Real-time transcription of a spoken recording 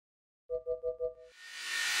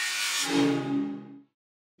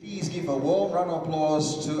a warm round of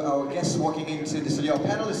applause to our guests walking into the studio,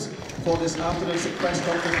 panelists for this afternoon's press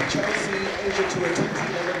conference for Chelsea Asia Tour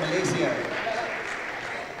 2011 Malaysia.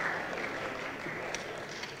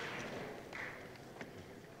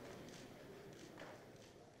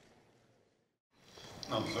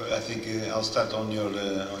 I think I'll start on your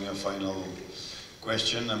final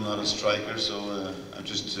question. I'm not a striker, so I'm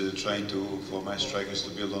just trying for my strikers to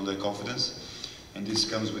build on their confidence. And this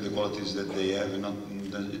comes with the qualities that they have, and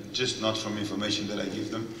not from information that I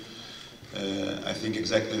give them. I think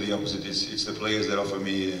exactly the opposite. It's the players that offer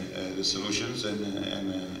me the solutions,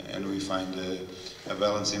 and we find a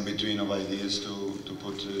balance in between of ideas to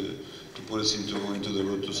put us into the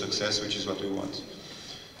route to success, which is what we want.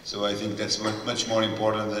 So I think that's much more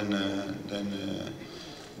important than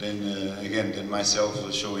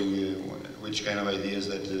myself showing which kind of ideas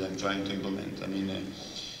that I'm trying to implement. I mean.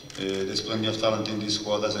 There's plenty of talent in this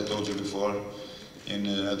squad, as I told you before, in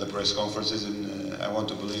the press conferences, and I want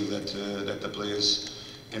to believe that the players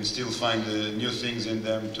can still find new things in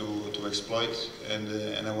them to exploit, and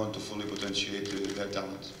I want to fully potentiate their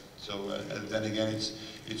talent. So then again,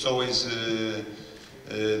 it's always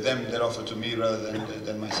them that offer to me rather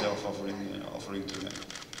than myself offering to them.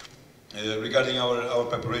 Regarding our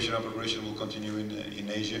preparation will continue in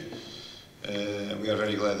Asia. We are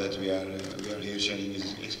very glad that we are here sharing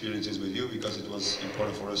these experiences with you, because it was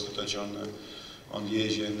important for us to touch on the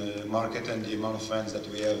Asian market and the amount of fans that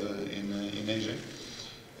we have in Asia.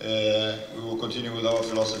 We will continue with our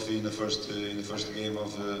philosophy in the first game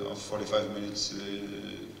of 45 minutes,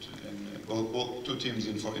 and both two teams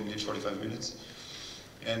in each 45 minutes.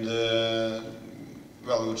 And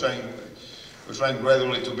well, we're trying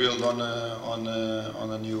gradually to build on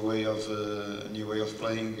a new way of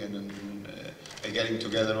playing and getting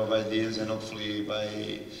together of ideas, and hopefully by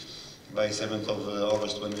 7th of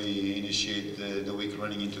August, when we initiate the week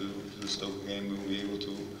running into the Stoke game, we'll be able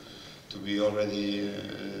to be already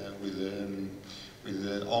with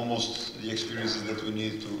almost the experiences that we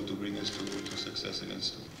need to bring us to success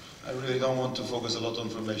against Stoke. I really don't want to focus a lot on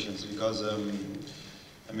formations, because I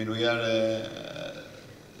mean, we are.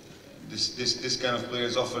 This kind of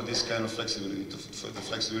players offer this kind of flexibility, the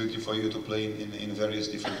flexibility for you to play in various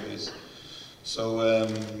different ways. So I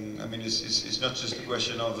mean, it's not just a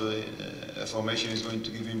question of a formation is going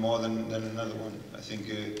to give you more than another one. I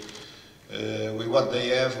think with what they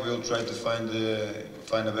have, we'll try to find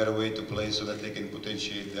a better way to play so that they can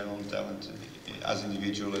potentiate their own talent as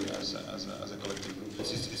individual and as a collective group.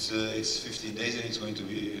 It's 15 days, and it's going to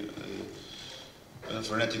be a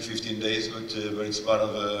frenetic 15 days, but it's part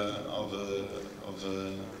of the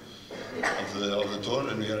tour,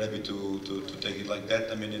 and we are happy to take it like that.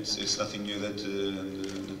 I mean, it's nothing new that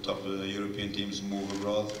the top European teams move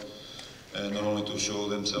abroad, not only to show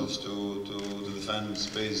themselves to the fans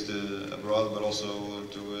based abroad, but also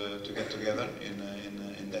to get together in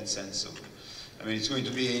that sense. So, I mean, it's going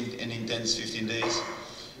to be an intense 15 days.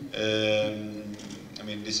 I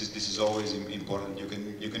mean, this is always important.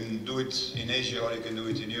 You can do it in Asia, or you can do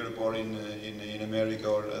it in Europe, or in America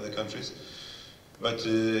or other countries. But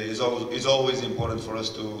it's always important for us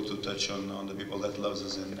to touch on the people that loves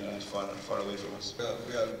us and are far away from us.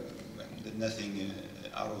 We are nothing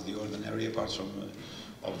out of the ordinary, apart from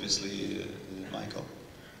obviously Michael,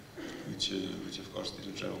 which of course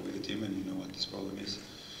didn't travel with the team, and you know what this problem is.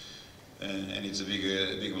 And it's a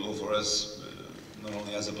big blow for us. Not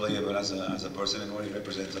only as a player, but as a person, and what he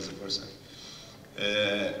represents as a person.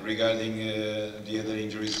 Regarding the other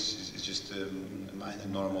injuries, it's just minor,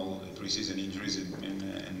 normal pre-season injuries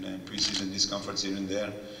and pre-season discomforts here and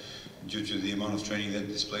there, due to the amount of training that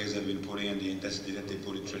these players have been putting and the intensity that they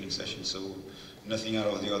put in training sessions. So nothing out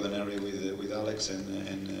of the ordinary with Alex and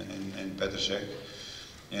Petršek,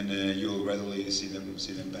 and you'll gradually see them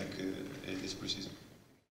back this pre-season.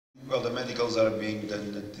 Well, the medicals are being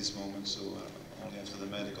done at this moment, so only after the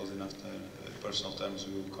medicals and after personal terms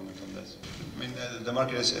we will comment on that. I mean, the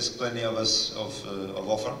market has plenty of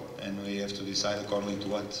offer, and we have to decide according to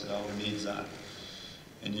what our needs are.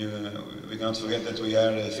 And we cannot forget that we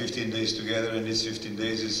are 15 days together, and these 15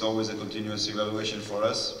 days is always a continuous evaluation for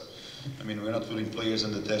us. I mean, we're not putting players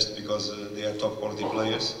on the test because they are top quality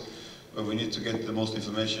players, but we need to get the most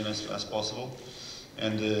information as possible.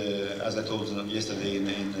 And as I told them yesterday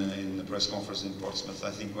in the press conference in Portsmouth, I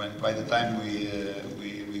think by the time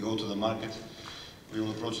we go to the market, we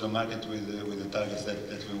will approach the market with the targets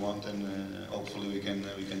that we want, and hopefully we can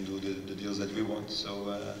do the deals that we want.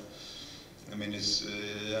 So I mean,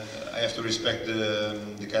 I have to respect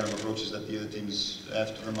the kind of approaches that the other teams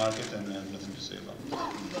have to the market, and I have nothing to say about it.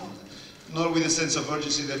 Nor with a sense of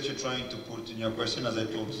urgency that you're trying to put in your question, as I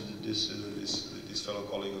told this this fellow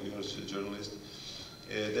colleague of yours, a journalist,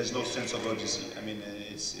 there's no sense of urgency. I mean,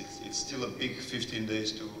 it's still a big 15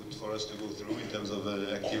 days for us to go through in terms of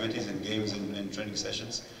activities and games and training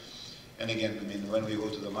sessions. And again, I mean, when we go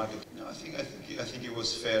to the market, you know, I think it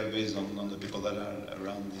was fair based on the people that are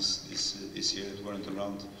around this year that weren't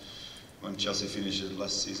around when Chelsea finished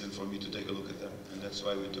last season for me to take a look at them, and that's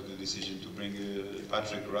why we took the decision to bring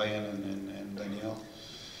Patrick, Ryan, and Daniel,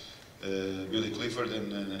 Billy Clifford,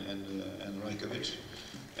 and Rajkovic,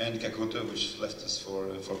 and Kakuta, which left us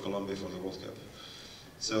for Colombia for the World Cup.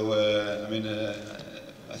 So I mean,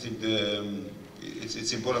 I think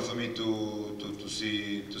it's important for me to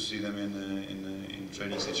see them in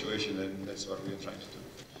training situation, and that's what we are trying to do.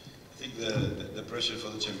 I think the pressure for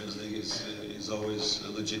the Champions League is always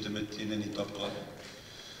legitimate in any top club.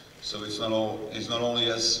 So it's not only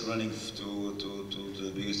us running to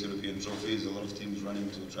the biggest European trophy. There's a lot of teams running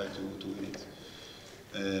to try to win it.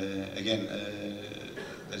 Again,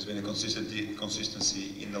 there's been a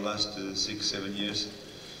consistency in the last 6-7 years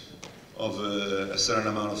of a certain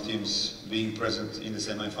amount of teams being present in the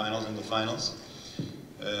semi-finals and the finals.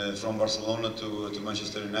 From Barcelona to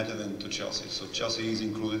Manchester United and to Chelsea. So Chelsea is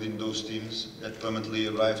included in those teams that permanently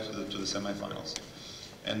arrived to the semi-finals.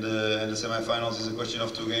 And the semi-finals is a question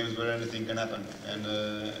of 2 games where anything can happen.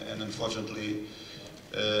 And unfortunately,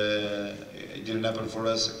 it didn't happen for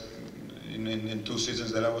us in 2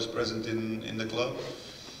 seasons that I was present in the club.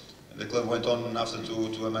 The club went on after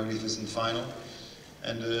to a magnificent final.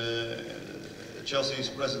 And Chelsea is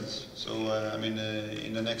present, so I mean,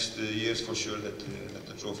 in the next years for sure that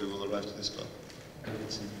the trophy will arrive to this club. I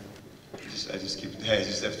just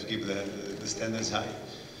have to keep the standards high.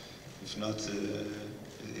 If not,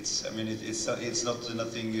 it's not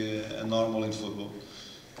nothing normal in football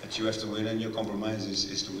that you have to win, and your compromise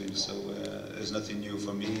is to win. So there's nothing new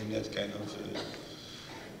for me in that kind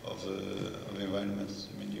of environment.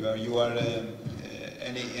 I mean, you are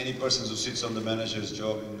any person who sits on the manager's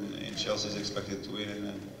job in Chelsea is expected to win,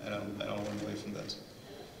 and I don't run away from that.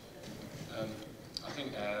 I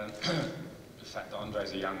think the fact that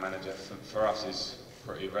Andre's a young manager for us is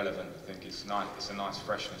pretty relevant. I think it's nice. It's a nice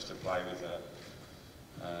freshness to play with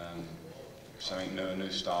something new, a new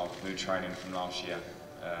style, new training from last year.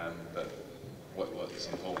 But what's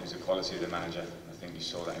important is the quality of the manager. I think you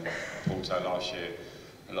saw that in Porto last year.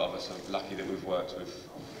 A lot of us are lucky that we've worked with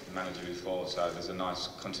the manager before, so there's a nice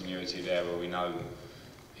continuity there where we know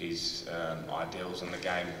his ideals on the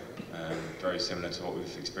game, very similar to what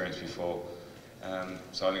we've experienced before.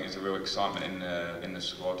 So I think there's a real excitement in the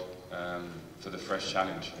squad for the fresh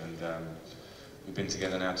challenge, and we've been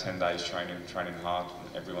together now 10 days training hard.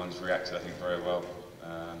 Everyone's reacted, I think, very well,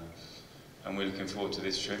 and we're looking forward to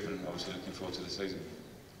this trip, and obviously looking forward to the season.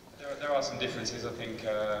 There are some differences, I think,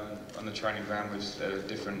 on the training ground. With a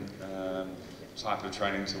different type of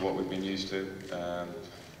training to what we've been used to.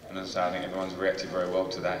 And as I say, I think everyone's reacted very well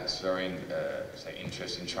to that. It's very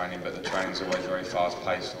interesting training, but the training's always very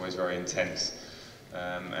fast-paced, always very intense.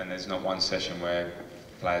 And there's not one session where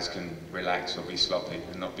players can relax or be sloppy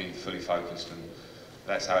and not be fully focused. And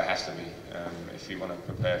that's how it has to be. If you want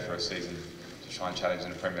to prepare for a season to try and challenge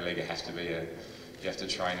in the Premier League, it has to be you have to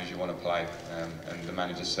train as you want to play. And the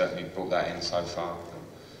manager's certainly brought that in so far.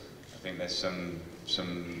 I think there's some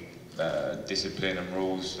discipline and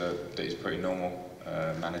rules that is pretty normal.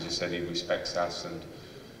 Manager said he respects us and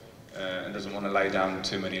doesn't want to lay down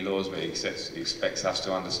too many laws, but he expects us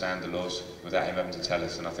to understand the laws without him having to tell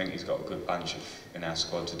us. And I think he's got a good bunch in our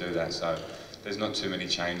squad to do that. So there's not too many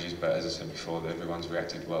changes, but as I said before, everyone's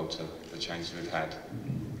reacted well to the changes we've had.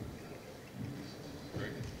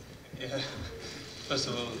 Yeah. First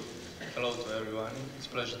of all, hello to everyone. It's a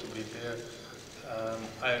pleasure to be here.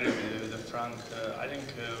 I agree with Frank. I think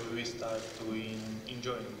we start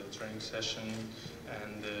enjoying the training session,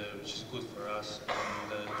 and which is good for us.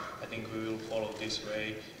 And I think we will follow this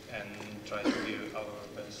way and try to give our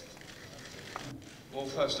best. Well,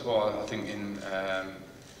 first of all, I think in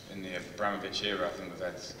the Abramovich era, I think we've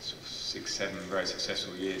had sort of 6-7 very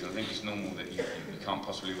successful years. And I think it's normal that you can't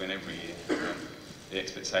possibly win every year. The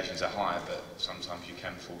expectations are high, but sometimes you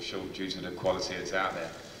can fall short due to the quality that's out there.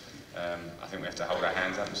 I think we have to hold our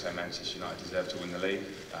hands up and say Manchester United deserve to win the league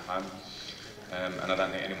at home. And I don't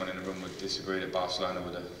think anyone in the room would disagree that Barcelona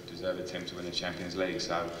would have deserved a team to win the Champions League.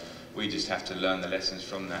 So we just have to learn the lessons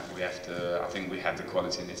from that. I think we have the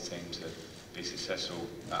quality in this team to be successful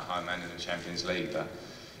at home and in the Champions League. But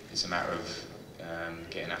it's a matter of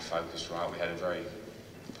getting our focus right. We had a very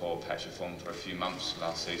poor patch of form for a few months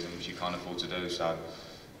last season, which you can't afford to do. So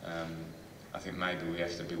I think maybe we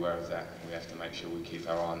have to beware of that. We have to make sure we keep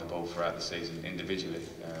our eye on the ball throughout the season individually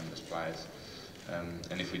as players.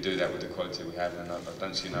 And if we do that with the quality we have, then I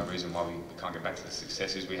don't see no reason why we can't get back to the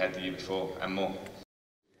successes we had the year before and more.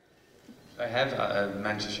 They have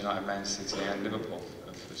Manchester United, Man City and Liverpool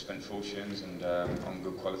have spent fortunes and on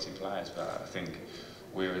good quality players, but I think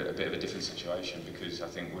we're a bit of a different situation because I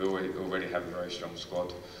think we already have a very strong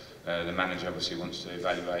squad. The manager obviously wants to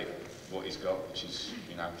evaluate what he's got, which is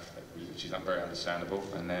not very understandable,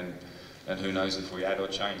 and who knows if we add or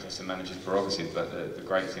change. That's the manager's prerogative, but the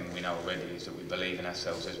great thing we know already is that we believe in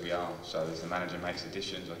ourselves as we are. So if the manager makes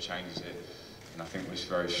additions or changes it, and I think we're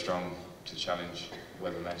very strong to challenge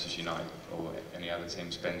whether Manchester United or any other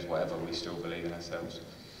team spends whatever, we still believe in ourselves.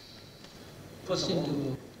 First of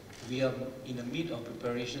all, we are in the mid of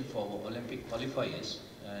preparation for Olympic qualifiers,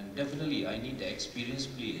 and definitely I need the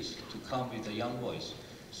experienced players to come with the young boys.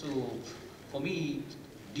 So for me,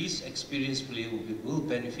 these experienced players will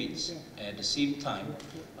benefit at the same time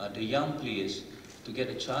the young players to get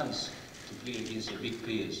a chance to play against the big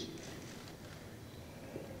players.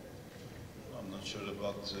 I'm not sure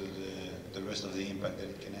about the rest of the impact that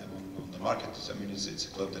it can have on the market. I mean, it's a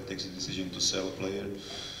club that takes a decision to sell a player,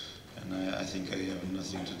 and I think I have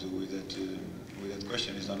nothing to do with that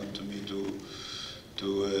question. It's not up to me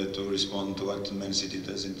to respond to what Man City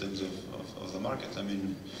does in terms of the market. I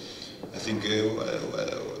mean, I think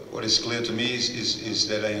what is clear to me is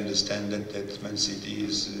that I understand that Man City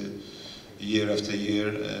is year after year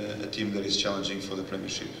a team that is challenging for the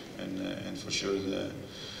Premiership, and for sure the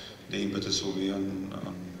impetus will be on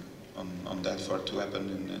that for it to happen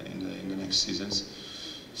in the next seasons.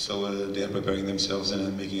 So they are preparing themselves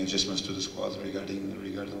and making adjustments to the squad regarding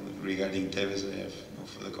Tevez. I have no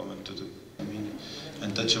further comment to do. I mean,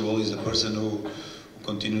 untouchable is a person who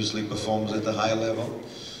continuously performs at a high level.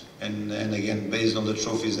 And again, based on the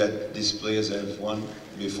trophies that these players have won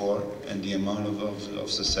before and the amount of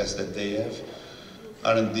success that they have,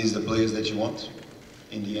 aren't these the players that you want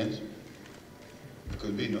in the end?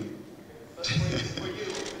 Could be, no?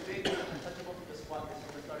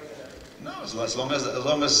 No, as long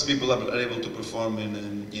as people are able to perform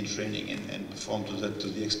in training and perform to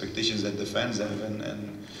the expectations that the fans have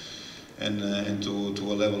and to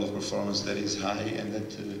a level of performance that is high and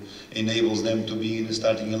that enables them to be in the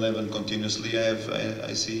starting 11 continuously,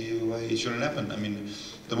 I see why it shouldn't happen. I mean,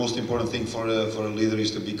 the most important thing for a leader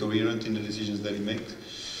is to be coherent in the decisions that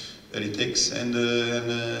he takes, and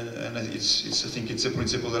I think it's a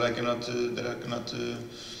principle that I cannot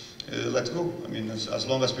let go. I mean, as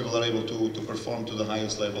long as people are able to perform to the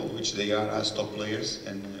highest level, which they are as top players,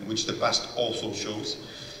 and which the past also shows,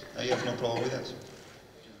 I have no problem with that.